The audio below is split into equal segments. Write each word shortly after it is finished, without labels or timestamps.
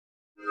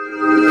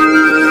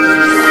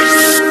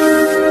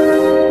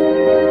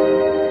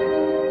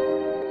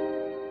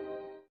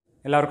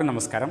എല്ലാവർക്കും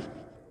നമസ്കാരം.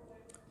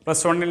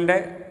 പ്ലസ് വണ്ണിൻ്റെ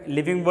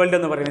ലിവിങ് വേൾഡ്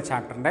എന്ന് പറയുന്ന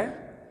ചാപ്റ്ററിൻ്റെ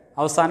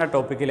അവസാന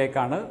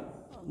ടോപ്പിക്കിലേക്കാണ്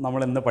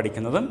നമ്മൾ ഇന്ന്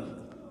പഠിക്കുന്നത്.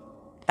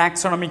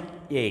 Taxonomic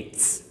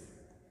AIDS.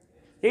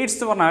 എയ്ഡ്സ്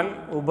എന്ന് പറഞ്ഞാൽ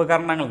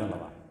ഉപകരണങ്ങൾ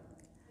എന്നുള്ളതാണ്.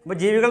 അപ്പോൾ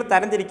ജീവികൾ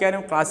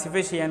തരംതിരിക്കാനും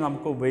ക്ലാസിഫൈ ചെയ്യാനും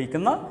നമുക്ക്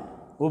ഉപയോഗിക്കുന്ന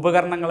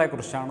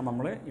ഉപകരണങ്ങളെക്കുറിച്ചാണ്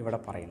നമ്മൾ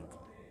ഇവിടെ പറയുന്നത്.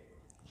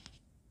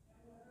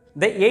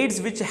 The aids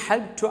which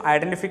help to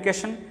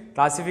identification,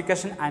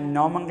 classification and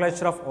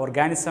nomenclature of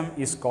organism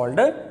is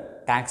called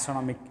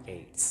taxonomic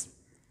aids.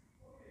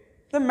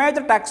 The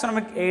major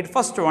taxonomic aid,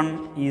 first one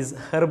is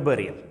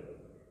herbarium.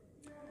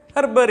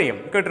 Herbarium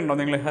കേട്ടിട്ടുണ്ടോ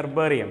നിങ്ങൾ?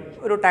 ഹെർബേറിയം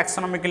ഒരു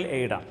ടാക്സോണമിക്കൽ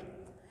എയ്ഡാണ്.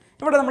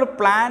 ഇവിടെ നമ്മൾ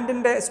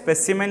പ്ലാന്റിൻ്റെ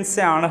സ്പെസിമെൻസ്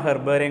ആണ്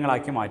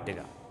ഹെർബേറിയങ്ങളാക്കി മാറ്റുക.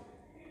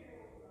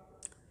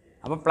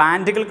 അപ്പോൾ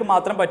പ്ലാന്റുകൾക്ക്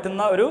മാത്രം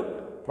പറ്റുന്ന ഒരു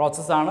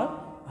പ്രോസസ്സാണ്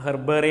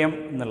ഹെർബേറിയം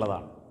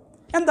എന്നുള്ളതാണ്.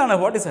 എന്താണ്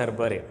what is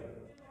herbarium?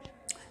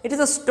 It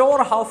is a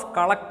store of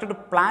collected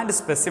plant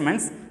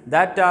specimens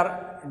that are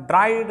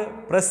dried,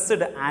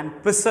 pressed and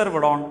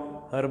preserved on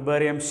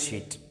herbarium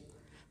sheet.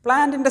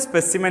 പ്ലാന്റിൻ്റെ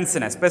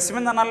സ്പെസിമെൻസിനെ,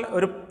 സ്പെസിമെൻ എന്ന് പറഞ്ഞാൽ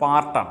ഒരു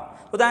പാർട്ടാണ്.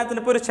 ഉദാഹരണത്തിന്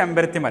ഇപ്പോൾ ഒരു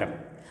ചെമ്പരത്തി മരം,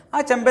 ആ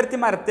ചെമ്പരത്തി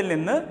മരത്തിൽ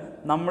നിന്ന്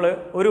നമ്മൾ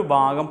ഒരു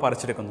ഭാഗം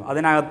പറിച്ചെടുക്കുന്നു.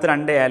 അതിനകത്ത്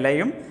 2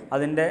 ഇലയും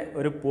അതിൻ്റെ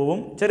ഒരു പൂവും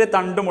ചെറിയ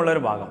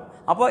തണ്ടുമുള്ളൊരു ഭാഗം.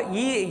 അപ്പോൾ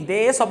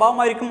ഇതേ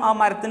സ്വഭാവമായിരിക്കും ആ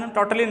മരത്തിന്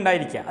ടോട്ടലി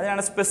ഉണ്ടായിരിക്കുക.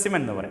 അതിനാണ്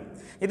സ്പെസിമെൻ എന്ന് പറയും.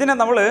 ഇതിനെ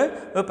നമ്മൾ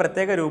ഒരു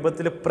പ്രത്യേക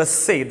രൂപത്തിൽ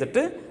പ്രസ്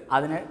ചെയ്തിട്ട്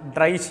അതിനെ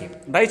ഡ്രൈ ചെയ്യും.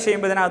 ഡ്രൈ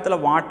ചെയ്യുമ്പോൾ ഇതിനകത്തുള്ള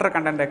വാട്ടർ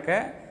കണ്ടൻറ്റൊക്കെ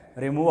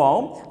റിമൂവ്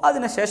ആവും.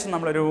 അതിനുശേഷം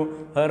നമ്മളൊരു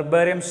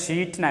ഹെർബേറിയം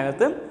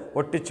ഷീറ്റിനകത്ത്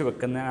ഒട്ടിച്ചു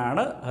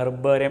വെക്കുന്നതാണ്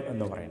ഹെർബേറിയം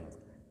എന്ന് പറയുന്നത്.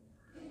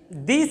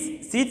 These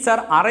seeds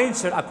are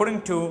arranged according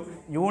to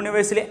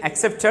universally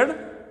accepted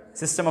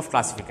system of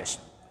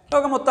classification.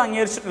 ലോകം മൊത്തം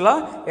അംഗീകരിച്ചിട്ടുള്ള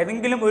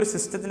ഏതെങ്കിലും ഒരു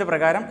സിസ്റ്റത്തിൻ്റെ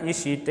പ്രകാരം ഈ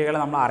ഷീറ്റുകൾ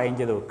നമ്മൾ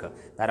അറേഞ്ച് ചെയ്ത് വെക്കുക.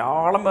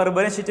 ധാരാളം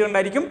ഹെർബേറിയം ഷീറ്റുകൾ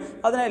ഉണ്ടായിരിക്കും.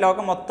 അതിനെ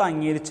ലോകം മൊത്തം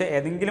അംഗീകരിച്ച്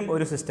ഏതെങ്കിലും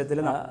ഒരു സിസ്റ്റത്തിൽ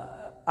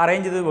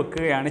അറേഞ്ച് ചെയ്ത്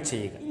വെക്കുകയാണ്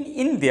ചെയ്യുക.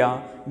 ഇൻ ഇന്ത്യ,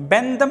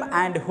 ബന്ധം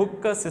and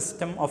hook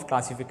system of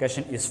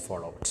classification is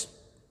followed.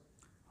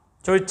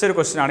 ചോദിച്ചൊരു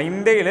ക്വസ്റ്റ്യനാണ്.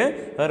 ഇന്ത്യയിൽ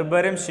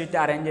ഹെർബേറിയം ഷീറ്റ്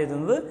അറേഞ്ച്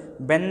ചെയ്യുന്നത്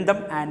ബന്ധം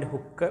and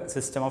hook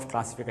system of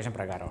classification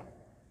പ്രകാരമാണ്.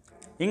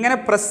 ഇങ്ങനെ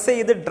പ്രസ്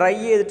ചെയ്ത് ഡ്രൈ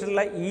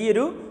ചെയ്തിട്ടുള്ള ഈ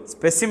ഒരു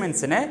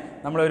സ്പെസിമെൻസിനെ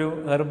നമ്മളൊരു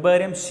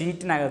ഹെർബേറിയം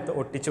ഷീറ്റിനകത്ത്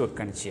ഒട്ടിച്ച്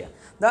വെക്കുകയാണ് ചെയ്യുക.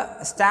 The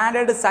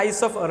standard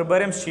size of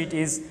herbarium sheet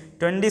is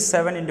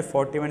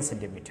 27x41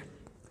 centimetre.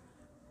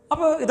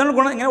 അപ്പോൾ ഇതിനുള്ള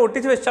ഗുണം, ഇങ്ങനെ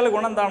ഒട്ടിച്ച് വെച്ചാൽ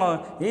ഗുണം എന്താണ്?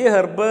 ഈ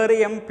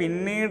ഹെർബേറിയം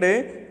പിന്നീട്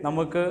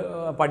നമുക്ക്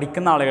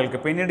പഠിക്കുന്ന ആളുകൾക്ക്,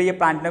 പിന്നീട് ഈ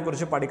പ്ലാന്റിനെ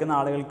കുറിച്ച് പഠിക്കുന്ന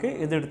ആളുകൾക്ക്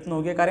ഇത് എടുത്ത്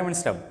നോക്കിയ കാര്യം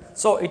മനസ്സിലാവും.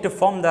 So it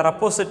form the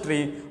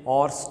repository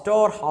or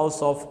store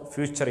house of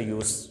future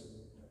use.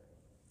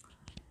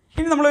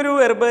 ഇനി നമ്മളൊരു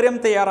ഹെർബേറിയം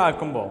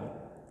തയ്യാറാക്കുമ്പോൾ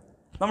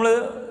നമ്മൾ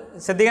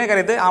ശ്രദ്ധിക്കുന്ന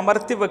കാര്യം, ഇത്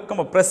അമർത്തി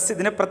വെക്കുമ്പോൾ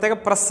ഇതിന് പ്രത്യേക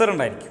പ്രഷർ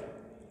ഉണ്ടായിരിക്കും.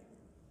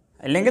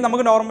 അല്ലെങ്കിൽ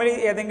നമുക്ക് നോർമലി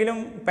ഏതെങ്കിലും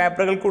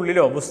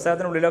പേപ്പറുകൾക്കുള്ളിലോ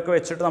പുസ്തകത്തിനുള്ളിലോ ഒക്കെ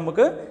വെച്ചിട്ട്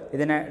നമുക്ക്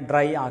ഇതിനെ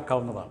ഡ്രൈ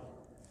ആക്കാവുന്നതാണ്.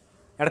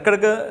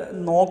 ഇടയ്ക്കിടയ്ക്ക്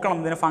നോക്കണം,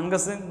 ഇതിന്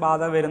ഫംഗസ്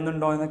ബാധ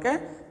വരുന്നുണ്ടോ എന്നൊക്കെ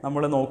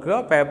നമ്മൾ നോക്കുക.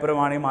 പേപ്പർ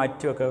വേണമെങ്കിൽ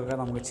മാറ്റി വെക്കുകയൊക്കെ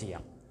നമുക്ക്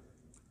ചെയ്യാം.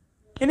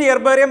 ഇനി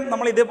ഹെർബേറിയം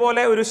നമ്മൾ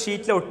ഇതുപോലെ ഒരു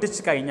ഷീറ്റിൽ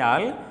ഒട്ടിച്ച്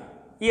കഴിഞ്ഞാൽ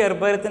ഈ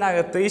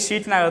ഹെർബേറിയത്തിനകത്ത്, ഈ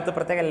ഷീറ്റിനകത്ത്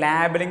പ്രത്യേക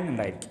ലാബലിംഗ്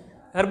ഉണ്ടായിരിക്കും.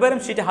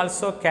 Herbarium sheet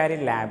also carry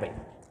label.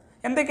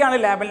 എന്തൊക്കെയാണ്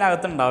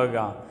ലാബലിനകത്ത് ഉണ്ടാവുക?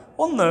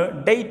 ഒന്ന്,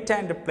 date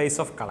and place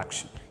of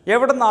collection.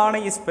 എവിടെ നിന്നാണ്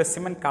ഈ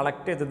സ്പെസിമെൻ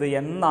കളക്ട് ചെയ്തത്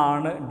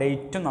എന്നാണ്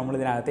ഡേറ്റും നമ്മൾ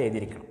ഇതിനകത്ത്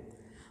എഴുതിയിരിക്കണം.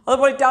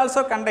 അതുപോലെ it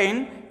also contain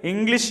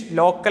English,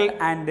 local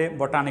and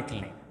botanical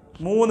name.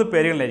 3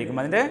 പേരുകളായിരിക്കും.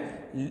 അതിൻ്റെ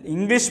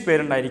ഇംഗ്ലീഷ്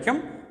പേരുണ്ടായിരിക്കും,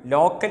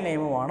 ലോക്കൽ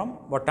നെയിം വേണം,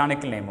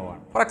 ബൊട്ടാണിക്കൽ നെയിം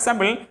വേണം. ഫോർ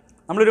എക്സാമ്പിൾ,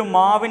 നമ്മളൊരു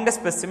മാവിൻ്റെ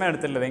സ്പെസിമെൻ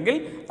എടുത്തിട്ടുള്ളതെങ്കിൽ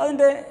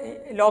അതിൻ്റെ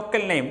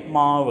ലോക്കൽ നെയിം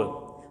മാവ്,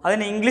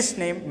 അതിൻ്റെ ഇംഗ്ലീഷ്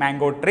നെയിം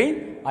മാംഗോ ട്രീ,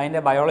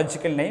 അതിൻ്റെ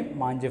ബയോളജിക്കൽ നെയിം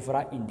മാഞ്ചിഫറ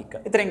ഇൻഡിക്ക.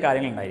 ഇത്രയും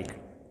കാര്യങ്ങൾ ഉണ്ടായിരിക്കും.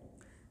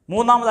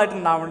 മൂന്നാമതായിട്ട്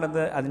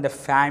ഉണ്ടാവേണ്ടത് അതിൻ്റെ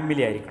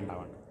ഫാമിലി ആയിരിക്കും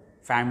ഉണ്ടാവേണ്ടത്,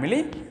 ഫാമിലി.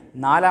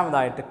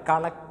 നാലാമതായിട്ട്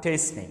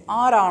കളക്ടേഴ്സ് നെയിം.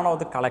 ആരാണോ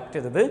അത് കളക്ട്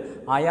ചെയ്തത്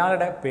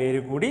അയാളുടെ പേര്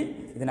കൂടി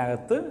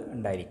ഇതിനകത്ത്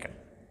ഉണ്ടായിരിക്കണം.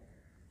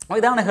 അപ്പോൾ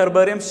ഇതാണ്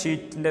ഹെർബേറിയം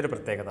ഷീറ്റിൻ്റെ ഒരു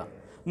പ്രത്യേകത.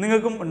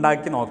 നിങ്ങൾക്കും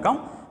ഉണ്ടാക്കി നോക്കാം.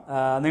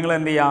 നിങ്ങൾ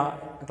എന്ത് ചെയ്യുക,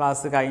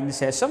 ക്ലാസ് കഴിഞ്ഞ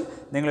ശേഷം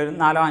നിങ്ങളൊരു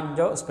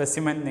 4-5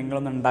 സ്പെസിമെൻ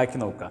നിങ്ങളൊന്ന് ഉണ്ടാക്കി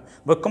നോക്കുക.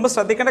 വെക്കുമ്പോൾ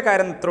ശ്രദ്ധിക്കേണ്ട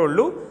കാര്യം ഇത്രേ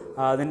ഉള്ളൂ,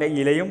 അതിൻ്റെ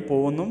ഇലയും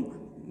പൂവൊന്നും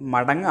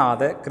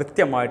മടങ്ങാതെ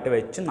കൃത്യമായിട്ട്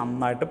വെച്ച്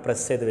നന്നായിട്ട്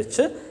പ്രസ് ചെയ്ത്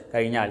വെച്ച്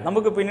കഴിഞ്ഞാൽ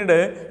നമുക്ക് പിന്നീട്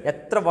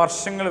എത്ര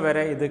വർഷങ്ങൾ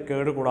വരെ ഇത്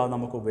കേടുകൂടാതെ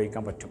നമുക്ക്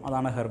ഉപയോഗിക്കാൻ പറ്റും.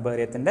 അതാണ്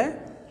ഹെർബേറിയത്തിൻ്റെ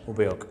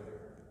ഉപയോഗം.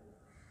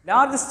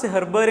 Largest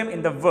herbarium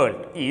in the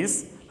world is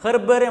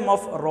herbarium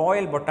of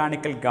royal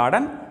botanical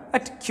garden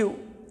at Q,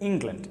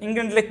 England.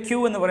 ഇംഗ്ലണ്ടിലെ ക്യൂ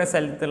എന്ന് പറയുന്ന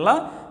സ്ഥലത്തുള്ള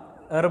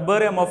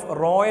herbarium of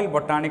royal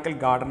botanical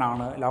garden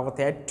ആണ്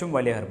ലോകത്തെ ഏറ്റവും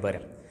വലിയ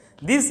herbarium.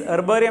 This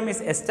herbarium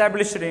is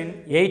established in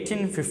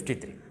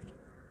 1853.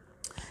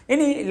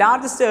 ഇനി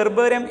ലാർജസ്റ്റ്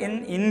ഹെർബേറിയം ഇൻ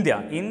ഇന്ത്യ.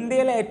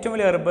 ഇന്ത്യയിലെ ഏറ്റവും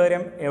വലിയ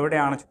ഹെർബേറിയം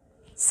എവിടെയാണ്?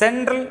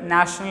 Central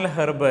national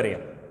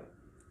herbarium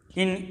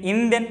in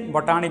Indian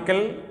botanical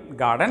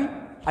garden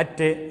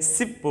at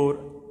സിപ്പൂർ,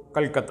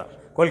 Kolkata.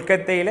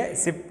 കൊൽക്കത്തയിലെ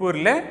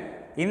സിപ്പൂരിലെ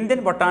ഇന്ത്യൻ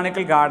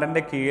ബൊട്ടാണിക്കൽ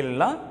ഗാർഡൻ്റെ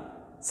കീഴിലുള്ള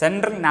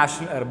സെൻട്രൽ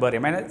നാഷണൽ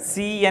ഹെർബേറിയം, അതിന്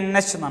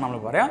CNH എന്നാണ് നമ്മൾ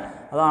പറയുക.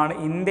 അതാണ്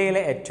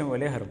ഇന്ത്യയിലെ ഏറ്റവും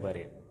വലിയ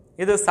ഹെർബേറിയം.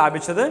 ഇത്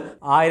സ്ഥാപിച്ചത്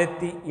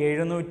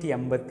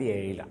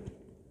 1787-ലാണ്.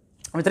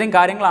 ഇത്രയും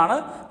കാര്യങ്ങളാണ്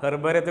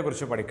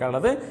ഹെർബേറിയത്തെക്കുറിച്ച്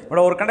പഠിക്കാനുള്ളത്.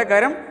 ഇവിടെ ഓർക്കേണ്ട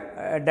കാര്യം,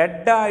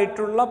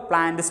 ഡെഡായിട്ടുള്ള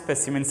പ്ലാന്റ്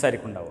സ്പെസിമെൻസ്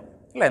ആയിരിക്കും ഉണ്ടാവും.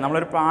 അല്ലേ?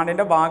 നമ്മളൊരു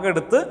പ്ലാന്റിൻ്റെ ഭാഗം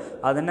എടുത്ത്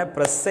അതിനെ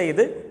പ്രസ്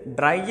ചെയ്ത്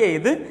ഡ്രൈ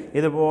ചെയ്ത്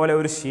ഇതുപോലെ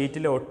ഒരു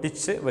ഷീറ്റിൽ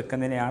ഒട്ടിച്ച്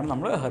വെക്കുന്നതിനെയാണ്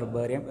നമ്മൾ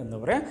ഹെർബേറിയം എന്ന്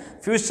പറയുക.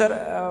 ഫ്യൂച്ചർ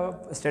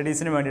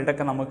സ്റ്റഡീസിന്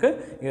വേണ്ടിയിട്ടൊക്കെ നമുക്ക്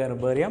ഈ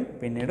ഹെർബേറിയം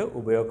പിന്നീട്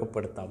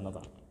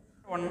ഉപയോഗപ്പെടുത്താവുന്നതാണ്.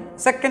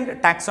 Second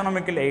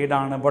taxonomical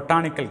എയ്ഡാണ്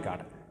botanical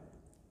garden.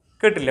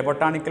 കേട്ടില്ലേ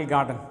ബൊട്ടാണിക്കൽ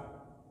ഗാർഡൻ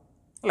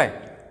അല്ലേ?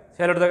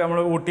 ചിലയിടത്തൊക്കെ നമ്മൾ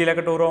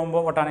ഊട്ടിയിലൊക്കെ ടൂർ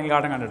പോകുമ്പോൾ ബൊട്ടാണിക്കൽ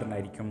ഗാർഡൻ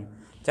കണ്ടിട്ടുണ്ടായിരിക്കും.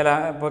 ചില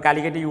ഇപ്പോൾ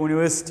കാലിക്കറ്റ്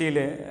യൂണിവേഴ്സിറ്റിയിൽ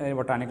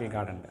ബൊട്ടാണിക്കൽ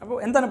ഗാർഡൻ ഉണ്ട്. അപ്പോൾ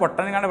എന്താണ്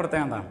ബൊട്ടാണിക്കൽ ഗാർഡൻ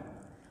പ്രത്യേകത? എന്താണ്?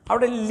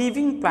 അവിടെ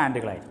ലിവിങ്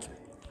പ്ലാന്റുകളായിരിക്കും.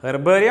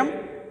 ഹെർബേറിയം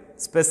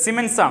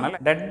സ്പെസിമെൻസ് ആണ്,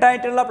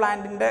 ഡെഡായിട്ടുള്ള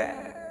പ്ലാന്റിൻ്റെ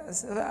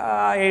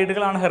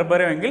എയ്ഡുകളാണ്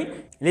ഹെർബേറിയം എങ്കിൽ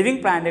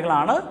ലിവിങ്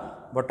പ്ലാന്റുകളാണ്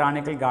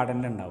ബൊട്ടാണിക്കൽ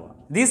ഗാർഡനിൽ ഉണ്ടാവുക.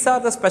 These are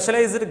the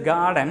specialised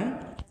garden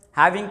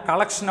having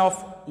collection of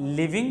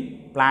living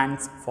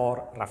plants four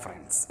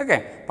reference. Okay,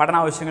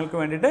 പഠനാവശ്യങ്ങൾക്ക്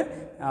വേണ്ടിയിട്ട്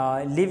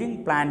ലിവിങ്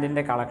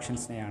പ്ലാന്റിൻ്റെ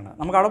കളക്ഷൻസിനെയാണ്.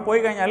 നമുക്ക് അവിടെ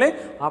പോയി കഴിഞ്ഞാൽ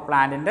ആ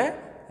പ്ലാന്റിൻ്റെ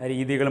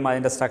രീതികളും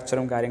അതിൻ്റെ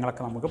സ്ട്രക്ചറും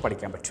കാര്യങ്ങളൊക്കെ നമുക്ക്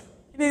പഠിക്കാൻ പറ്റും.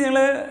 ഇനി നിങ്ങൾ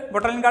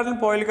ബൊട്ടാണിക്കൽ ഗാർഡനിൽ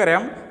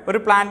പോയാൽക്കറിയാം ഒരു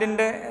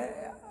പ്ലാന്റിൻ്റെ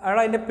അവിടെ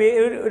അതിൻ്റെ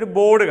ഒരു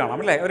ബോർഡ് കാണാം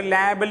അല്ലേ? ഒരു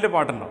ലാബിൻ്റെ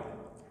പാട്ടുണ്ടാവും.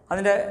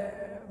 അതിൻ്റെ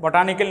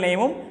ബൊട്ടാണിക്കൽ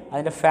നെയിമും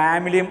അതിൻ്റെ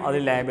ഫാമിലിയും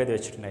അതിൽ ലാബ് ചെയ്ത്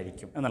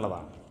വെച്ചിട്ടുണ്ടായിരിക്കും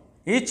എന്നുള്ളതാണ്.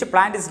 Each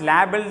plant is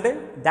labelled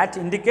that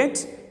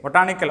indicates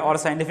botanical or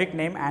scientific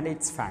name and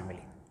it's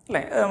family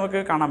അല്ലേ? അത് നമുക്ക്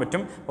കാണാൻ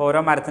പറ്റും. ഓരോ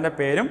മരത്തിൻ്റെ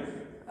പേരും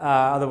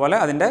അതുപോലെ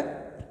അതിൻ്റെ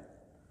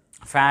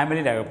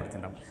ഫാമിലി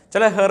രേഖപ്പെടുത്തിയിട്ടുണ്ടാകും.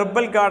 ചില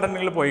ഹെർബൽ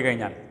ഗാർഡനുകളിൽ പോയി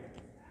കഴിഞ്ഞാൽ,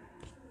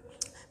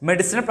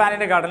 മെഡിസിനൽ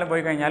പ്ലാന്റിൻ്റെ ഗാർഡനിൽ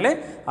പോയി കഴിഞ്ഞാൽ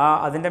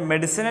അതിൻ്റെ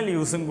മെഡിസിനൽ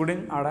യൂസും കൂടി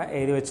അവിടെ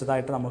എഴുതി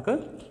വെച്ചതായിട്ട് നമുക്ക്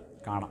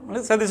കാണാം.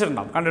 നിങ്ങൾ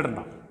ശ്രദ്ധിച്ചിട്ടുണ്ടാവും,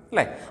 കണ്ടിട്ടുണ്ടാവും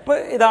അല്ലേ? അപ്പോൾ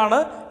ഇതാണ്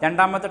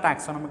രണ്ടാമത്തെ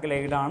ടാക്സോണമിക്കൽ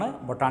എയ്ഡാണ്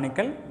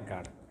ബൊട്ടാണിക്കൽ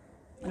ഗാർഡൻ.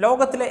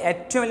 ലോകത്തിലെ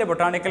ഏറ്റവും വലിയ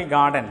ബൊട്ടാണിക്കൽ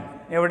ഗാർഡൻ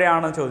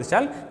എവിടെയാണെന്ന്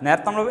ചോദിച്ചാൽ,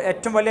 നേരത്തെ നമ്മൾ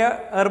ഏറ്റവും വലിയ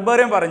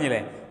ഹെർബേറിയം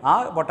പറഞ്ഞില്ലേ, ആ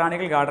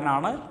ബൊട്ടാണിക്കൽ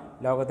ഗാർഡനാണ്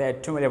ലോകത്തെ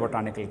ഏറ്റവും വലിയ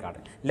botanical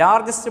garden.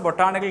 Largest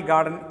botanical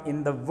garden in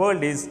the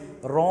world is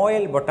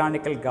royal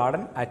botanical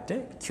garden at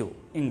Q,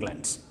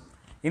 England.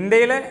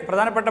 ഇന്ത്യയിലെ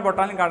പ്രധാനപ്പെട്ട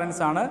ബൊട്ടാണിക്കൽ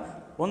ഗാർഡൻസ് ആണ്.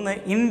 ഒന്ന്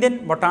Indian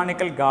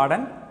botanical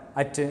garden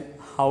at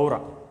Howrah,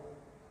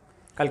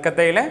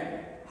 കൽക്കത്തയിലെ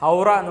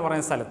Howrah എന്ന്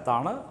പറയുന്ന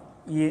സ്ഥലത്താണ്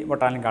ഈ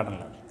ബൊട്ടാണിക്കൽ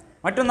ഗാർഡനുള്ളത്.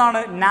 മറ്റൊന്നാണ്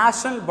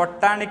national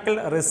botanical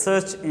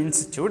research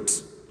institute,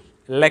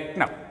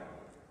 Lucknow.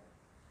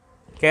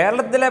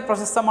 കേരളത്തിലെ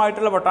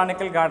പ്രശസ്തമായിട്ടുള്ള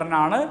botanical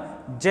ഗാർഡനാണ്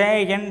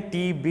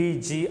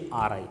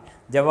JNTBGRI,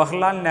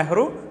 Jawaharlal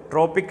Nehru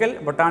tropical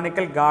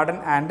botanical garden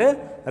and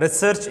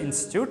research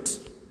institute,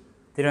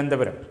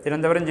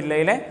 Thiruvananthapuram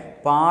ജില്ലയിലെ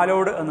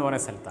പാലോട് എന്ന്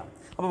പറയുന്ന സ്ഥലത്താണ്.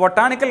 അപ്പോൾ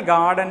ബൊട്ടാണിക്കൽ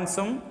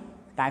ഗാർഡൻസും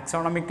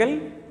ടാക്സോണമിക്കൽ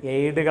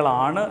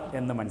എയ്ഡുകളാണ്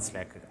എന്ന്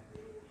മനസ്സിലാക്കുക.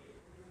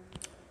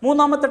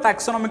 മൂന്നാമത്തെ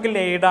ടാക്സോണമിക്കൽ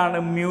എയ്ഡാണ്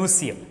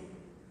മ്യൂസിയം.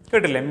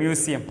 കേട്ടില്ലേ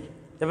മ്യൂസിയം?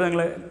 ചിലപ്പോൾ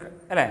നിങ്ങൾ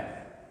അല്ലേ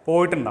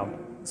പോയിട്ടുണ്ടാവും,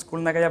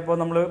 സ്കൂളിൽ നിന്നൊക്കെ ചിലപ്പോൾ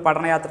നമ്മൾ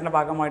പഠനയാത്രയുടെ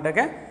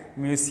ഭാഗമായിട്ടൊക്കെ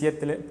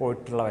മ്യൂസിയത്തിൽ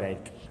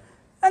പോയിട്ടുള്ളവരായിരിക്കും.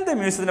 എന്താ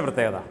മ്യൂസിയത്തിൻ്റെ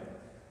പ്രത്യേകത?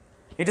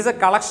 It is A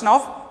collection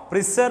of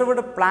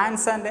preserved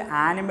plants and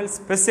animal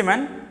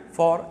specimen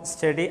four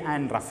study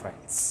and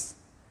reference.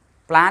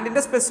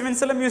 പ്ലാന്റിൻ്റെ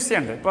സ്പെസിമെൻസുള്ള മ്യൂസിയം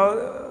ഉണ്ട്. ഇപ്പോൾ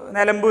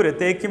നിലമ്പൂർ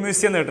തേക്ക്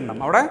മ്യൂസിയം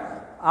കേട്ടിട്ടുണ്ടാകും. അവിടെ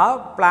ആ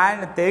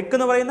തേക്ക്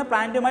എന്ന് പറയുന്ന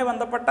പ്ലാന്റുമായി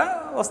ബന്ധപ്പെട്ട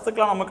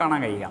വസ്തുക്കളാണ് നമുക്ക്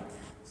കാണാൻ കഴിയുക.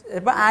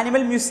 ഇപ്പോൾ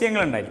ആനിമൽ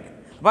മ്യൂസിയങ്ങളുണ്ടായിരിക്കും.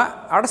 അപ്പോൾ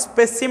അവിടെ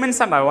സ്പെസിമെൻസ്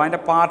ഉണ്ടാകും,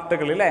 അതിൻ്റെ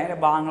പാർട്ടുകൾ അല്ലേ, അതിൻ്റെ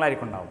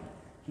ഭാഗങ്ങളായിരിക്കും ഉണ്ടാവും,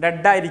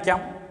 ഡെഡായിരിക്കാം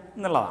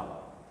എന്നുള്ളതാണ്.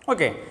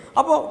 ഓക്കെ,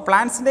 അപ്പോൾ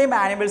പ്ലാന്റ്സിൻ്റെയും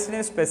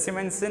ആനിമൽസിൻ്റെയും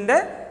സ്പെസിമെൻസിൻ്റെ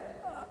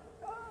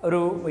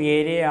ഒരു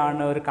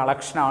ഏരിയയാണ്, ഒരു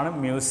കളക്ഷനാണ്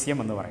മ്യൂസിയം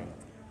എന്ന് പറയുന്നത്.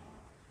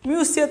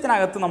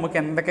 മ്യൂസിയത്തിനകത്ത് നമുക്ക്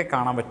എന്തൊക്കെ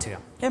കാണാൻ പറ്റുക?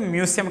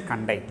 മ്യൂസിയം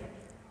കണ്ടെയ്ൻ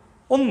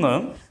ഒന്ന്,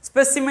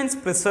 specimens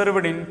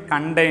preserved in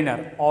container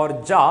or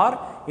jar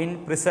in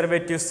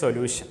preservative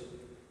solution.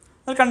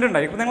 അത്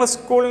കണ്ടിട്ടുണ്ടായിരിക്കും. നിങ്ങളുടെ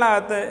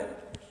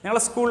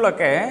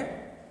സ്കൂളിലൊക്കെ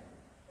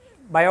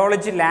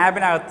ബയോളജി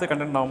ലാബിനകത്ത്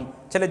കണ്ടിട്ടുണ്ടാവും.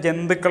 ചില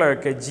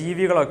ജന്തുക്കളൊക്കെ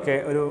ജീവികളൊക്കെ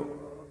ഒരു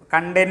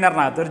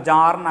കണ്ടെയ്നറിനകത്ത്, ഒരു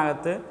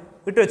ജാറിനകത്ത്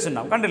ഇട്ട്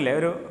വെച്ചിട്ടുണ്ടാവും. കണ്ടില്ലേ?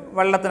 ഒരു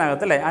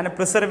വെള്ളത്തിനകത്ത് അല്ലേ? അതിന്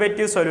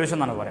പ്രിസർവേറ്റീവ് സൊല്യൂഷൻ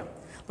എന്നാണ് പറയാം.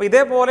 അപ്പോൾ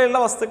ഇതേപോലെയുള്ള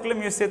വസ്തുക്കൾ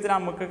മ്യൂസിയത്തിൽ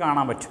നമുക്ക്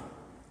കാണാൻ പറ്റും.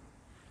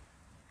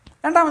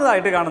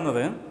 രണ്ടാമതായിട്ട്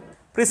കാണുന്നത്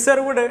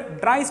preserved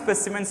dry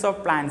specimens of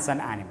plants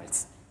and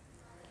animals.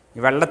 ഈ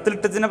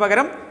വെള്ളത്തിലിട്ടതിന്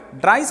പകരം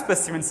ഡ്രൈ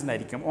സ്പെസിമെൻസ്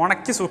ഉണ്ടായിരിക്കും,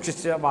 ഉണക്കി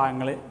സൂക്ഷിച്ച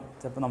ഭാഗങ്ങൾ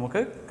ചിലപ്പോൾ നമുക്ക്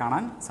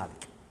കാണാൻ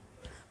സാധിക്കും.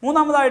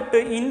 മൂന്നാമതായിട്ട്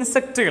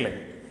ഇൻസെക്റ്റുകൾ.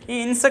 ഈ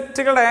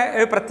ഇൻസെക്റ്റുകളെ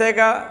ഒരു പ്രത്യേക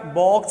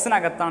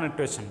ബോക്സിനകത്താണ്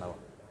ഇട്ട് വെച്ചിട്ടുണ്ടാവുക.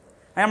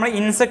 അത് നമ്മൾ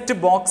ഇൻസെക്റ്റ്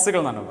ബോക്സുകൾ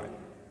എന്നാണ് പറയുന്നത്.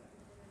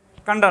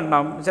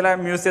 കണ്ടിട്ടുണ്ടാവും, ചില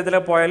മ്യൂസിയത്തിൽ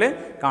പോയാൽ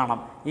കാണാം.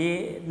 ഈ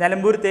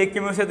നിലമ്പൂർ തേക്ക്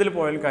മ്യൂസിയത്തിൽ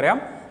പോയാൽക്കറിയാം,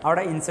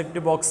 അവിടെ ഇൻസെക്റ്റ്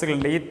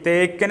ബോക്സുകളുണ്ട്. ഈ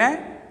തേക്കിനെ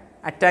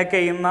അറ്റാക്ക്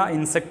ചെയ്യുന്ന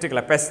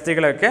ഇൻസെക്റ്റുകളെ,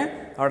 പെസ്റ്റുകളൊക്കെ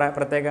അവിടെ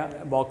പ്രത്യേക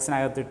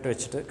ബോക്സിനകത്ത് ഇട്ട്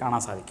വെച്ചിട്ട്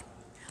കാണാൻ സാധിക്കും.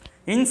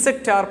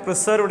 Insect R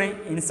preserved in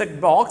insect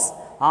box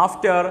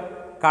after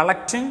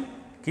collecting,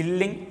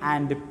 killing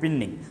and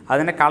pinning.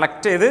 അതിനെ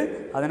കളക്ട് ചെയ്ത്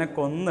അതിനെ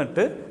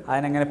കൊന്നിട്ട്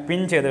അതിനെങ്ങനെ പിൻ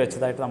ചെയ്ത്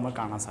വെച്ചതായിട്ട് നമുക്ക്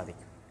കാണാൻ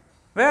സാധിക്കും.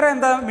 വേറെ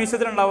എന്താ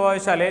മ്യൂസിയത്തിൽ ഉണ്ടാവുക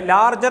വെച്ചാൽ,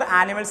 larger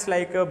animals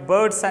like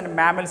birds and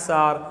mammals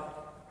R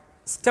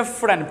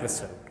stuffed and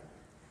preserved.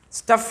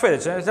 Stuff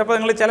ചെയ്ത് ചിലപ്പോൾ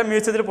നിങ്ങൾ ചില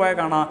മ്യൂസിയത്തിൽ പോയാൽ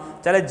കാണാം,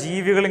 ചില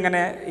ജീവികൾ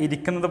ഇങ്ങനെ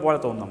ഇരിക്കുന്നത് പോലെ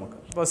തോന്നും നമുക്ക്.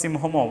 ഇപ്പോൾ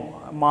സിംഹമോ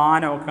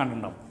മാനോ ഒക്കെ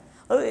കണ്ടിട്ടുണ്ടാവും.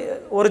 അത്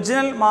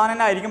ഒറിജിനൽ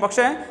മാനനായിരിക്കും,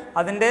 പക്ഷേ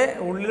അതിൻ്റെ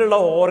ഉള്ളിലുള്ള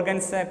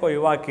ഓർഗൻസിനെയൊക്കെ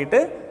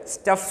ഒഴിവാക്കിയിട്ട്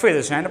സ്റ്റഫ് ചെയ്ത്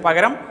വെച്ചു. അതിന്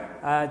പകരം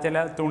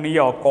ചില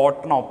തുണിയോ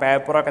കോട്ടണോ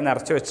പേപ്പറോ ഒക്കെ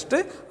നിറച്ച് വെച്ചിട്ട്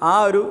ആ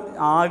ഒരു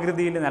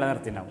ആകൃതിയിൽ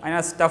നിലനിർത്തിയിട്ടുണ്ടാവും.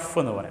 അതിനാ സ്റ്റഫ്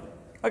എന്ന് പറയും.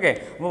 ഓക്കെ,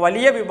 അപ്പോൾ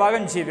വലിയ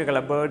വിഭാഗം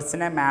ജീവികളെ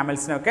ബേർഡ്സിനെ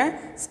മാമൽസിനൊക്കെ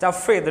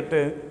സ്റ്റഫ്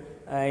ചെയ്തിട്ട്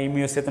ഈ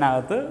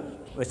മ്യൂസിയത്തിനകത്ത്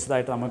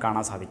വെച്ചതായിട്ട് നമുക്ക്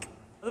കാണാൻ സാധിക്കും.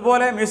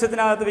 അതുപോലെ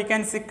മ്യൂസിയത്തിനകത്ത് we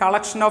can see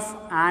collection of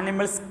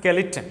animal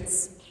skeletons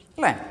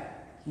അല്ലേ,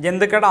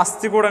 ജന്തുക്കളുടെ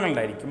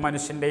അസ്ഥികൂടങ്ങളുണ്ടായിരിക്കും,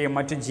 മനുഷ്യൻ്റെയും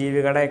മറ്റു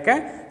ജീവികളുടെയൊക്കെ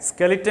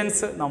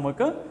സ്കെലിറ്റൻസ്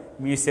നമുക്ക്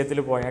മ്യൂസിയത്തിൽ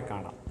പോയാൽ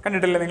കാണാം.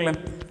 കണ്ടിട്ടില്ലേ നിങ്ങൾ?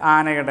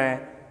 ആനയുടെ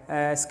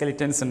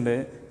സ്കെലിറ്റൻസ് ഉണ്ട്.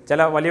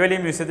 ചില വലിയ വലിയ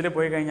മ്യൂസിയത്തിൽ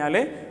പോയി കഴിഞ്ഞാൽ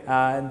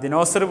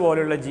ദിനോസർ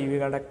പോലുള്ള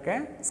ജീവികളുടെയൊക്കെ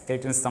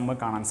സ്കെലിറ്റൻസ് നമുക്ക്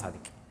കാണാൻ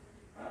സാധിക്കും.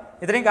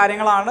 ഇത്രയും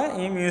കാര്യങ്ങളാണ്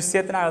ഈ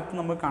മ്യൂസിയത്തിനകത്ത്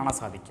നമുക്ക് കാണാൻ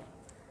സാധിക്കും.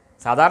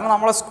 സാധാരണ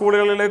നമ്മളെ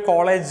സ്കൂളുകളിൽ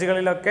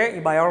കോളേജുകളിലൊക്കെ ഈ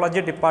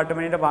ബയോളജി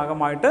ഡിപ്പാർട്ട്മെൻറ്റിൻ്റെ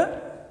ഭാഗമായിട്ട്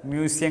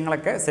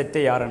മ്യൂസിയങ്ങളൊക്കെ സെറ്റ്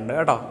ചെയ്യാറുണ്ട്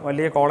കേട്ടോ.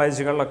 വലിയ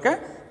കോളേജുകളിലൊക്കെ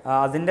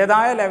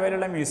അതിൻ്റേതായ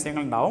ലെവലുള്ള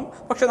മ്യൂസിയങ്ങൾ ഉണ്ടാവും.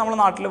 പക്ഷേ നമ്മുടെ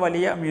നാട്ടിൽ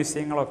വലിയ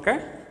മ്യൂസിയങ്ങളൊക്കെ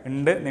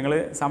ഉണ്ട്. നിങ്ങൾ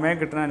സമയം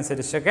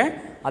കിട്ടുന്നതനുസരിച്ചൊക്കെ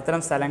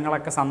അത്തരം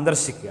സ്ഥലങ്ങളൊക്കെ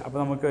സന്ദർശിക്കുക. അപ്പോൾ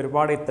നമുക്ക്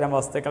ഒരുപാട് ഇത്തരം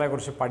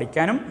വസ്തുക്കളെക്കുറിച്ച്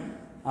പഠിക്കാനും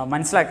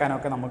മനസ്സിലാക്കാനും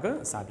ഒക്കെ നമുക്ക്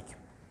സാധിക്കും.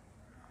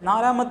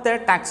 നാലാമത്തെ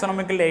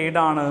ടാക്സോണമിക്കൽ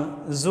എയ്ഡാണ്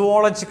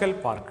സുവോളജിക്കൽ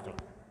പാർക്കുകൾ.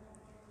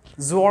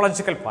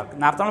 സുവോളജിക്കൽ പാർക്ക്,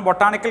 നേരത്തെ നമ്മൾ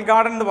ബൊട്ടാണിക്കൽ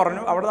ഗാർഡൻ എന്ന്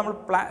പറഞ്ഞു, അവിടെ നമ്മൾ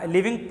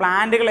ലിവിങ്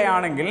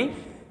പ്ലാന്റുകളെയാണെങ്കിൽ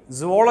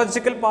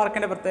സുവോളജിക്കൽ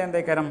പാർക്കിൻ്റെ പ്രത്യേകത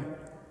എന്തായിരിക്കും?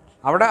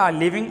 അവിടെ ആ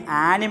ലിവിങ്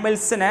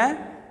ആനിമൽസിനെ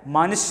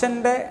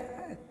മനുഷ്യൻ്റെ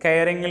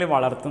കെയറിങ്ങിൽ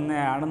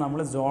വളർത്തുന്നതാണ് നമ്മൾ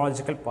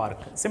സുവോളജിക്കൽ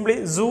പാർക്ക്. സിംപ്ലി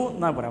സൂ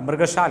എന്നാണ് പറയാം,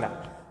 മൃഗശാല.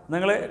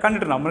 നിങ്ങൾ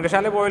കണ്ടിട്ടുണ്ടാവും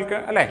മൃഗശാല പോയിട്ട്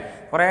അല്ലേ,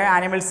 കുറേ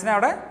ആനിമൽസിനെ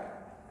അവിടെ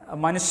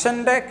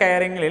മനുഷ്യൻ്റെ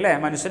കെയറിങ്ങിൽ അല്ലേ,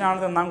 മനുഷ്യനാണ്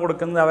തിന്നാൻ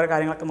കൊടുക്കുന്നത്, അവരെ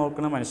കാര്യങ്ങളൊക്കെ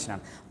നോക്കുന്നത്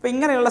മനുഷ്യനാണ്. അപ്പോൾ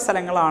ഇങ്ങനെയുള്ള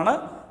സ്ഥലങ്ങളാണ്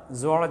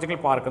സുവോളജിക്കൽ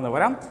പാർക്ക് എന്ന്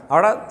പറയാം.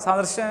 അവിടെ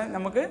സന്ദർശിച്ച്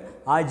നമുക്ക്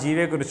ആ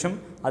ജീവിയെക്കുറിച്ചും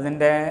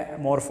അതിൻ്റെ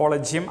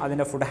മോർഫോളജിയും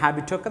അതിൻ്റെ ഫുഡ്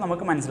ഹാബിറ്റും ഒക്കെ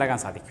നമുക്ക് മനസ്സിലാക്കാൻ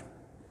സാധിക്കും.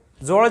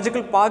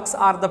 Zoological parks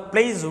are the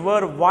place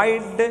where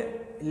wild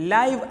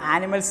live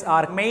animals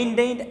are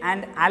maintained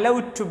and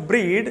allowed to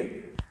breed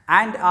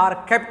and are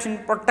kept in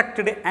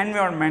protected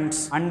environments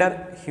under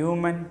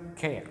human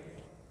care.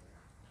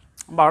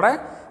 അപ്പോൾ അവിടെ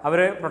അവർ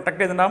പ്രൊട്ടക്ട്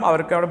ചെയ്തിട്ടുണ്ടാകും,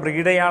 അവർക്ക് അവിടെ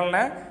ബ്രീഡ് ചെയ്യാനുള്ള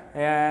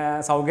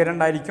സൗകര്യം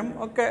ഉണ്ടായിരിക്കും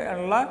ഒക്കെ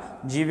ഉള്ള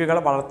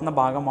ജീവികളെ വളർത്തുന്ന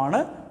ഭാഗമാണ്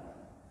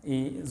ഈ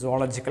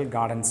സുവോളജിക്കൽ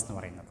ഗാർഡൻസ് എന്ന്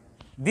പറയുന്നത്.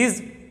 These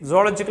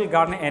zoological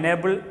garden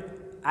enable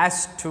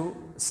as to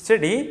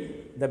study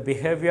the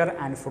behaviour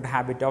and food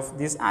habit of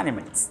these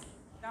animals.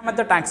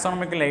 രണ്ടാമത്തെ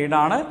ടാക്സോണമിക്കൽ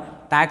എയ്ഡാണ്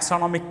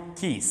ടാക്സോണമിക്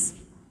കീസ്,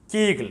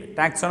 കീകൾ.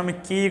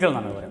 ടാക്സോണമിക് കീകൾ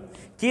എന്നാണ് പറയുന്നത്.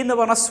 കീ എന്ന്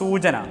പറഞ്ഞാൽ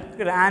സൂചന,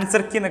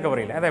 ആൻസർ കീ എന്നൊക്കെ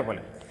പറയില്ല,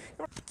 അതേപോലെ.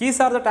 Keys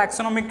are the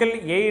taxonomical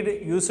aid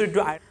used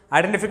to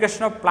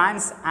identification of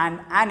plants and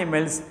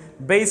animals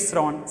based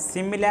on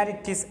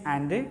similarities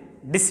and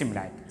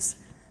dissimilarities.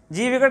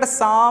 ജീവികളുടെ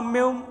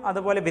സാമ്യവും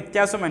അതുപോലെ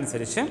വ്യത്യാസവും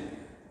അനുസരിച്ച്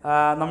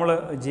നമ്മൾ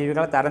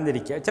ജീവികളെ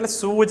തരംതിരിക്കുക. ചില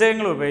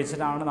സൂചകങ്ങൾ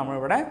ഉപയോഗിച്ചിട്ടാണ്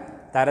നമ്മളിവിടെ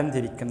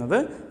തരംതിരിക്കുന്നത്.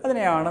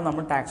 അതിനെയാണ്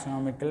നമ്മൾ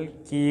ടാക്സോണമിക്കൽ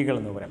കീകൾ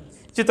എന്ന് പറയും.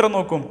 ചിത്രം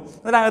നോക്കും,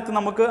 അതിനകത്ത്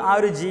നമുക്ക് ആ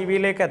ഒരു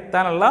ജീവിയിലേക്ക്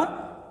എത്താനുള്ള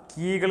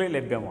കീകൾ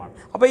ലഭ്യമാണ്.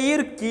 അപ്പോൾ ഈ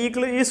ഒരു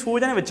കീകൾ, ഈ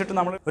സൂചന വെച്ചിട്ട്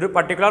നമ്മൾ ഒരു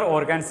പർട്ടിക്കുലർ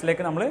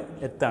ഓർഗാൻസിലേക്ക് നമ്മൾ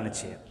എത്തുകയാണ്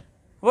ചെയ്യുക.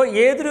 അപ്പോൾ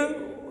ഏതൊരു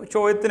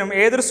ചോദ്യത്തിനും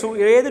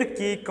ഏതൊരു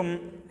കീക്കും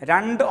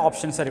രണ്ട്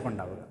ഓപ്ഷൻസ് ആയിരിക്കും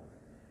ഉണ്ടാവുക.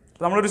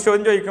 അപ്പോൾ നമ്മളൊരു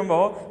ചോദ്യം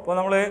ചോദിക്കുമ്പോൾ ഇപ്പോൾ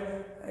നമ്മൾ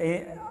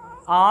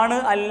ആണ്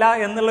അല്ല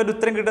എന്നുള്ളൊരു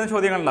ഉത്തരം കിട്ടുന്ന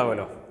ചോദ്യങ്ങൾ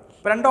ഉണ്ടാവുമല്ലോ.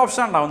 ഇപ്പോൾ രണ്ട്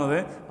ഓപ്ഷൻ ഉണ്ടാവുന്നത്,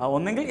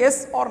 ഒന്നെങ്കിൽ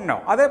യെസ് ഓർ നോ.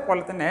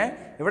 അതേപോലെ തന്നെ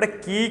ഇവിടെ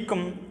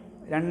കീക്കും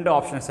രണ്ട്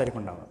ഓപ്ഷൻസ്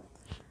ആയിരിക്കും ഉണ്ടാവുക.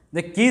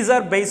 The keys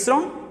are based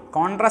on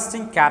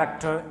contrasting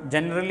character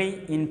generally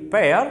in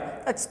pair,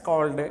 that's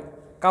called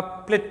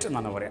couplet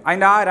എന്നാണ് പറയുക.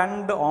 അതിൻ്റെ ആ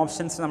രണ്ട്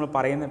ഓപ്ഷൻസ് നമ്മൾ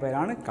പറയുന്ന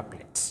പേരാണ്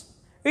couplet.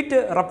 It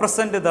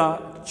represent the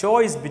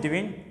choice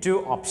between two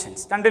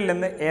options. രണ്ടിൽ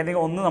നിന്ന്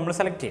ഏതെങ്കിലും ഒന്ന് നമ്മൾ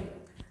സെലക്ട് ചെയ്യും.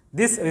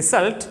 This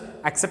result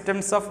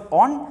acceptance of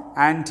on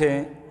and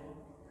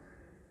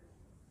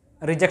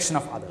rejection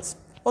of others.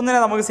 ഒന്നിനെ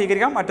നമുക്ക്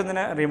സ്വീകരിക്കാം,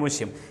 മറ്റൊന്നിനെ റിമൂവ്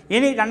ചെയ്യും.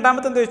 ഇനി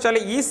രണ്ടാമത്തെ എന്താ വെച്ചാൽ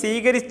ഈ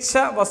സ്വീകരിച്ച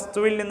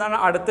വസ്തുവിൽ നിന്നാണ്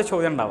അടുത്ത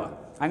ചോദ്യം ഉണ്ടാവുക.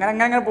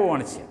 അങ്ങനെ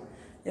പോവുകയാണ് ചെയ്യുക.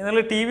 നിങ്ങൾ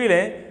ടി വിയിൽ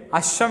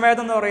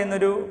അശ്വമേധം എന്ന്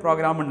പറയുന്നൊരു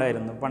പ്രോഗ്രാം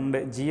ഉണ്ടായിരുന്നു പണ്ട്,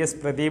 GS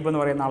പ്രദീപ് എന്ന്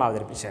പറയുന്ന ആൾ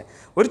അവതരിപ്പിച്ചത്.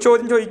 ഒരു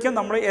ചോദ്യം ചോദിക്കും,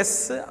 നമ്മൾ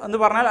എസ് എന്ന്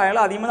പറഞ്ഞാൽ അയാൾ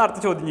അതിൽ അടുത്ത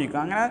ചോദ്യം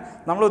ചോദിക്കും. അങ്ങനെ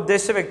നമ്മൾ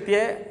ഉദ്ദേശിച്ച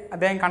വ്യക്തിയെ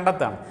അദ്ദേഹം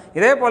കണ്ടെത്തുകയാണ്.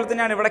 ഇതേപോലെ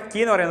തന്നെയാണ് ഇവിടെ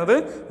കീ എന്ന് പറയുന്നത്.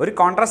 ഒരു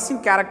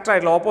കോൺട്രാസ്റ്റിംഗ് ക്യാരക്ടർ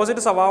ആയിട്ടുള്ള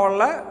ഓപ്പോസിറ്റ്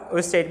സ്വഭാവമുള്ള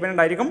ഒരു സ്റ്റേറ്റ്മെൻറ്റ്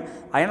ഉണ്ടായിരിക്കും.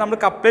 അതിനെ നമ്മൾ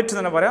കപ്ലെറ്റ്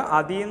എന്ന് പറയാം.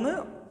 അതിൽ നിന്ന്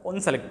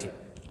ഒന്ന് സെലക്ട് ചെയ്യും.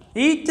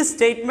 Each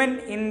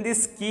statement in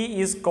this key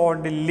is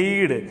called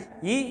lead.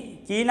 ഈ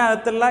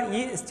കീനകത്തുള്ള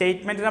ഈ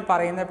സ്റ്റേറ്റ്മെൻറ്റിനെ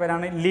പറയുന്ന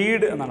പേരാണ്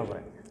ലീഡ് എന്നാണ്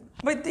പറയുന്നത്.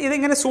 അപ്പോൾ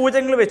ഇതിങ്ങനെ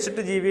സൂചനകൾ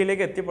വെച്ചിട്ട്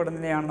ജീവിയിലേക്ക്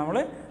എത്തിപ്പെടുന്നതിനെയാണ് നമ്മൾ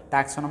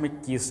ടാക്സോണമിക്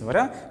കീസ് എന്ന്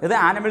പറയുക. ഇത്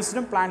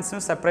ആനിമൽസിനും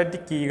പ്ലാന്റ്സിനും സെപ്പറേറ്റ്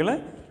കീകൾ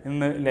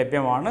ഇന്ന്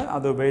ലഭ്യമാണ്.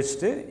 അത്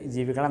ഉപയോഗിച്ചിട്ട്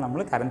ജീവികളെ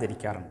നമ്മൾ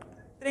തരംതിരിക്കാറുണ്ട്.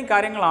 ഇത്രയും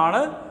കാര്യങ്ങളാണ്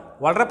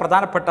വളരെ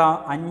പ്രധാനപ്പെട്ട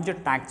 5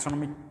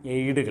 taxonomic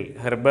എയ്ഡുകൾ: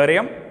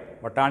 herbarium,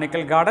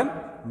 botanical garden,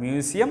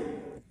 museum,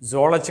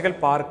 zoological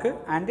park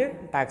and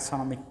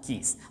taxonomic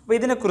keys. അപ്പോൾ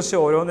ഇതിനെക്കുറിച്ച്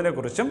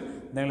ഓരോന്നിനെക്കുറിച്ചും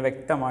നിങ്ങൾ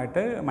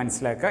വ്യക്തമായിട്ട്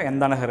മനസ്സിലാക്കുക.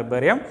 എന്താണ്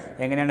ഹെർബേറിയം,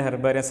 എങ്ങനെയാണ്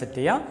ഹെർബേറിയം സെറ്റ്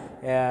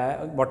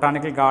ചെയ്യുക,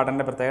 ബൊട്ടാണിക്കൽ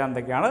ഗാർഡൻ്റെ പ്രത്യേകത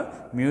എന്തൊക്കെയാണ്,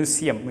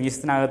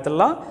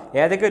 മ്യൂസിയത്തിനകത്തുള്ള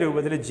ഏതൊക്കെ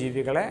രൂപത്തിൽ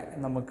ജീവികളെ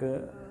നമുക്ക്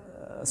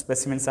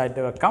സ്പെസിമെൻസ്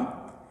ആയിട്ട് വെക്കാം,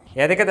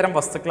 ഏതൊക്കെ തരം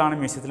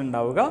വസ്തുക്കളാണ് മ്യൂസിയത്തിൽ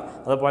ഉണ്ടാവുക,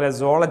 അതുപോലെ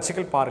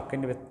സുവോളജിക്കൽ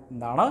പാർക്കിൻ്റെ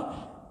എന്താണ്,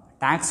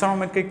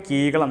 ടാക്സോണമിക്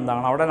കീകൾ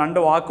എന്താണ്. അവിടെ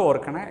 2 വാക്ക്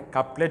ഓർക്കണേ,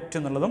 കപ്ലെറ്റ്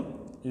എന്നുള്ളതും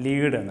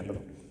ലീഡ്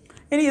എന്നുള്ളതും.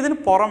 ഇനി ഇതിന്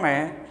പുറമെ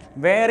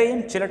വേറെയും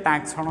ചില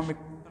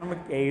ടാക്സോണമിക്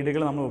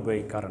എയ്ഡുകൾ നമ്മൾ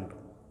ഉപയോഗിക്കാറുണ്ട്.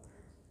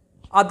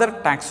 Other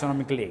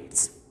taxonomical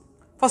AIDS.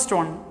 First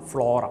one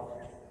Flora.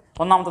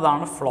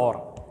 ഒന്നാമത്തതാണ് Flora.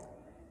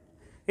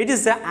 It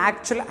is the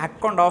actual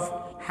account of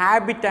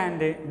habit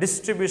and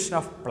distribution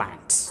of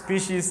plants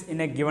species in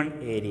A given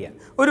area.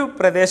 ഒരു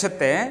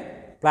പ്രദേശത്തെ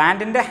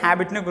പ്ലാന്റിൻ്റെ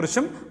ഹാബിറ്റിനെ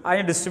കുറിച്ചും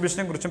അതിൻ്റെ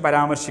ഡിസ്ട്രിബ്യൂഷനെ കുറിച്ചും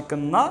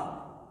പരാമർശിക്കുന്ന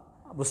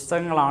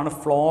പുസ്തകങ്ങളാണ്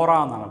ഫ്ലോറ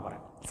എന്നാണ്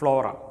പറയുന്നത്.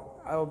 ഫ്ലോറ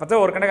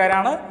പ്രത്യേകം ഓർക്കേണ്ട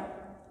കാര്യമാണ്,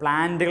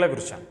 പ്ലാന്റുകളെ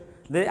കുറിച്ചാണ്.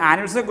 ഇത്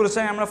ആനിമൽസിനെ കുറിച്ച്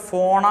നമ്മൾ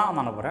ഫോണ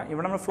എന്നാണ് പറയുക.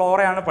 ഇവിടെ നമ്മൾ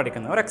ഫ്ലോറയാണ്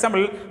പഠിക്കുന്നത്. ഒരു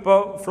എക്സാമ്പിൾ, ഇപ്പോൾ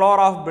Flora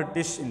of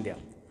British India,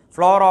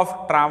 Flora of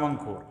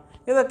Travancore,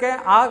 ഇതൊക്കെ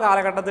ആ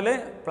കാലഘട്ടത്തിൽ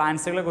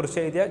പ്ലാന്റ്സുകളെ കുറിച്ച്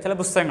എഴുതിയ ചില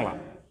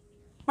പുസ്തകങ്ങളാണ്.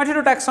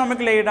 മറ്റൊരു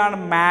taxonomical എയ്ഡാണ്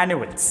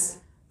manuals.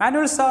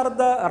 Manuals are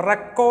the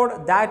record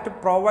that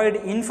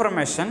provide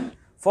information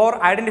for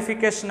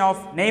identification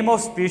of name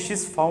of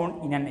species found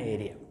in an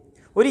area.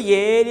 ഒരു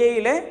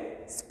ഏരിയയിലെ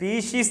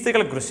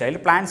സ്പീഷീസുകളെ കുറിച്ച്, അതിൽ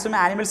പ്ലാന്റ്സും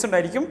ആനിമൽസും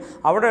ഉണ്ടായിരിക്കും,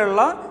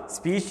 അവിടെയുള്ള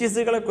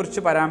സ്പീഷീസുകളെ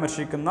കുറിച്ച്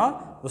പരാമർശിക്കുന്ന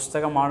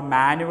പുസ്തകമാണ്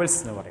മാനുവൽസ്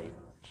എന്ന് പറയും.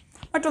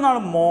 മറ്റൊന്നാണ്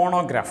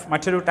മോണോഗ്രാഫ്.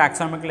 മറ്റൊരു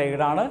taxonomical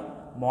എയ്ഡാണ്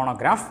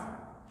monograph.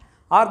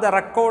 Are the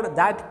record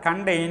that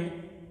contain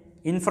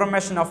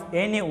information of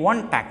any one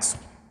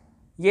taxon.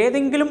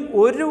 ഏതെങ്കിലും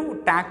ഒരു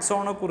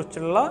ടാക്സോണെ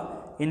കുറിച്ചുള്ള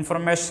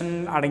ഇൻഫർമേഷൻ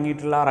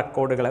അടങ്ങിയിട്ടുള്ള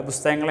റെക്കോർഡുകളെ,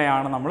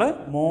 പുസ്തകങ്ങളെയാണ് നമ്മൾ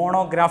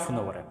മോണോഗ്രാഫ്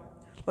എന്ന് പറയുന്നത്.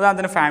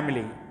 ഉദാഹരണത്തിന്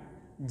ഫാമിലി,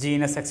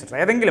 ജീനസ് എക്സെട്ര.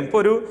 ഏതെങ്കിലും ഇപ്പോൾ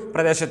ഒരു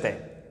പ്രദേശത്തെ,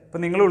 ഇപ്പോൾ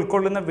നിങ്ങൾ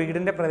ഉൾക്കൊള്ളുന്ന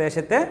വീടിൻ്റെ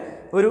പ്രദേശത്തെ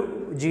ഒരു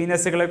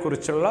ജീനസുകളെ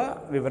കുറിച്ചുള്ള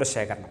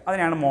വിവരശേഖരണം,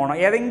 അതിനെയാണ്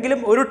ഏതെങ്കിലും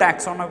ഒരു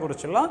ടാക്സോണെ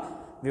കുറിച്ചുള്ള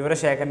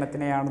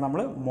വിവരശേഖരണത്തിനെയാണ്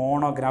നമ്മൾ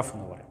മോണോഗ്രാഫ്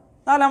എന്ന് പറയുന്നത്.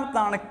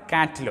 നാലാമത്താണ്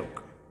കാറ്റലോഗ്.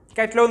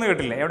 കാറ്റലോഗ് എന്ന്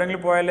കേട്ടില്ലേ?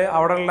 എവിടെയെങ്കിലും പോയാൽ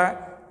അവിടെയുള്ള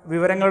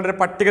വിവരങ്ങളുടെ ഒരു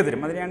പട്ടിക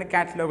തരും, അതിനെയാണ്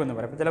കാറ്റലോഗ് എന്ന്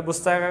പറയുന്നത്. ഇപ്പോൾ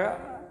ചില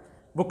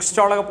ബുക്ക്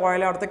സ്റ്റോളൊക്കെ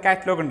പോയാൽ അവിടുത്തെ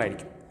കാറ്റലോഗ്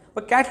ഉണ്ടായിരിക്കും.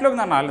 അപ്പോൾ കാറ്റലോഗ്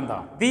എന്ന് പറഞ്ഞാൽ എന്താ?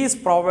 These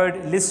provide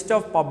list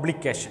of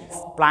publications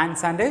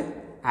plants and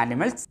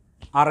animals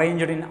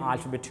arranged in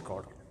alphabetic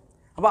order.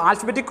 അപ്പോൾ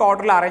ആൽഫബറ്റിക്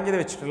ഓർഡറിൽ അറേഞ്ച് ചെയ്ത്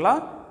വെച്ചിട്ടുള്ള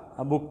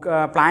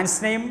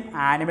പ്ലാന്റ്സിനെയും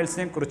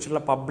ആനിമൽസിനെയും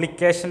കുറിച്ചുള്ള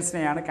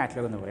പബ്ലിക്കേഷൻസിനെയാണ്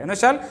കാറ്റലോഗ് എന്ന് പറയുന്നത്. എന്ന്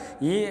വെച്ചാൽ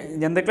ഈ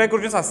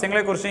ജന്തുക്കളെക്കുറിച്ചും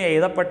സസ്യങ്ങളെക്കുറിച്ചും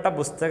എഴുതപ്പെട്ട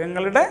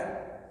പുസ്തകങ്ങളുടെ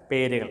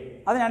പേരുകൾ,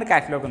 അതിനാണ്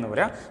കാറ്റലോഗ് എന്ന്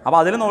പറയുക. അപ്പോൾ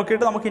അതിൽ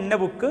നോക്കിയിട്ട് നമുക്ക് ഇന്ന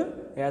ബുക്ക്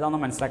ഏതാണെന്ന്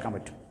മനസ്സിലാക്കാൻ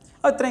പറ്റും.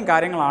 അത് ഇത്രയും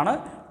കാര്യങ്ങളാണ്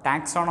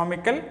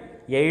ടാക്സോണമിക്കൽ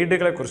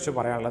എയ്ഡുകളെ കുറിച്ച്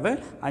പറയാനുള്ളത്.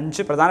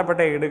 5 പ്രധാനപ്പെട്ട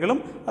എയ്ഡുകളും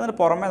അതിന്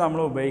പുറമെ നമ്മൾ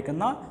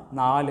ഉപയോഗിക്കുന്ന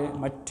 4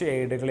 മറ്റ്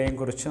എയ്ഡുകളെയും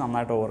കുറിച്ച്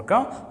നന്നായിട്ട് ഓർക്കുക.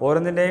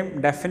 ഓരോന്നിൻ്റെയും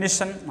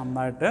ഡെഫിനിഷൻ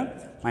നന്നായിട്ട്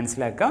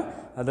മനസ്സിലാക്കുക.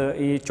 അത്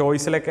ഈ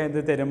ചോയ്സിലൊക്കെ ഇത്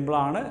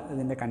തരുമ്പോഴാണ്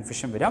ഇതിൻ്റെ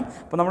കൺഫ്യൂഷൻ വരിക.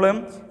 അപ്പോൾ നമ്മൾ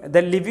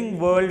ദ ലിവിങ്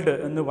വേൾഡ്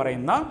എന്ന്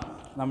പറയുന്ന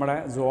നമ്മുടെ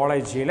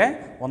സുവോളജിയിലെ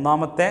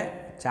 1ാമത്തെ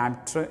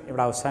ചാപ്റ്റർ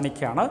ഇവിടെ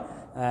അവസാനിക്കുകയാണ്.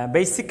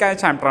 ബേസിക്കായ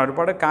ചാപ്റ്ററാണ്.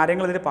 ഒരുപാട്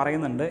കാര്യങ്ങൾ ഇതിൽ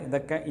പറയുന്നുണ്ട്.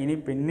 ഇതൊക്കെ ഇനി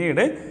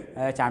പിന്നീട്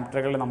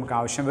ചാപ്റ്ററുകളിൽ നമുക്ക്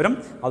ആവശ്യം വരും.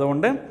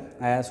 അതുകൊണ്ട്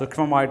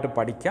സൂക്ഷ്മമായിട്ട്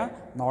പഠിക്കുക,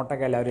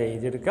 നോട്ടൊക്കെ എല്ലാവരും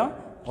എഴുതിയെടുക്കുക.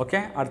 ഓക്കെ,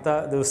 അടുത്ത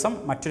ദിവസം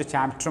മറ്റൊരു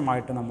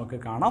ചാപ്റ്ററുമായിട്ട് നമുക്ക്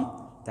കാണാം.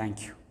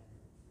 Thank you.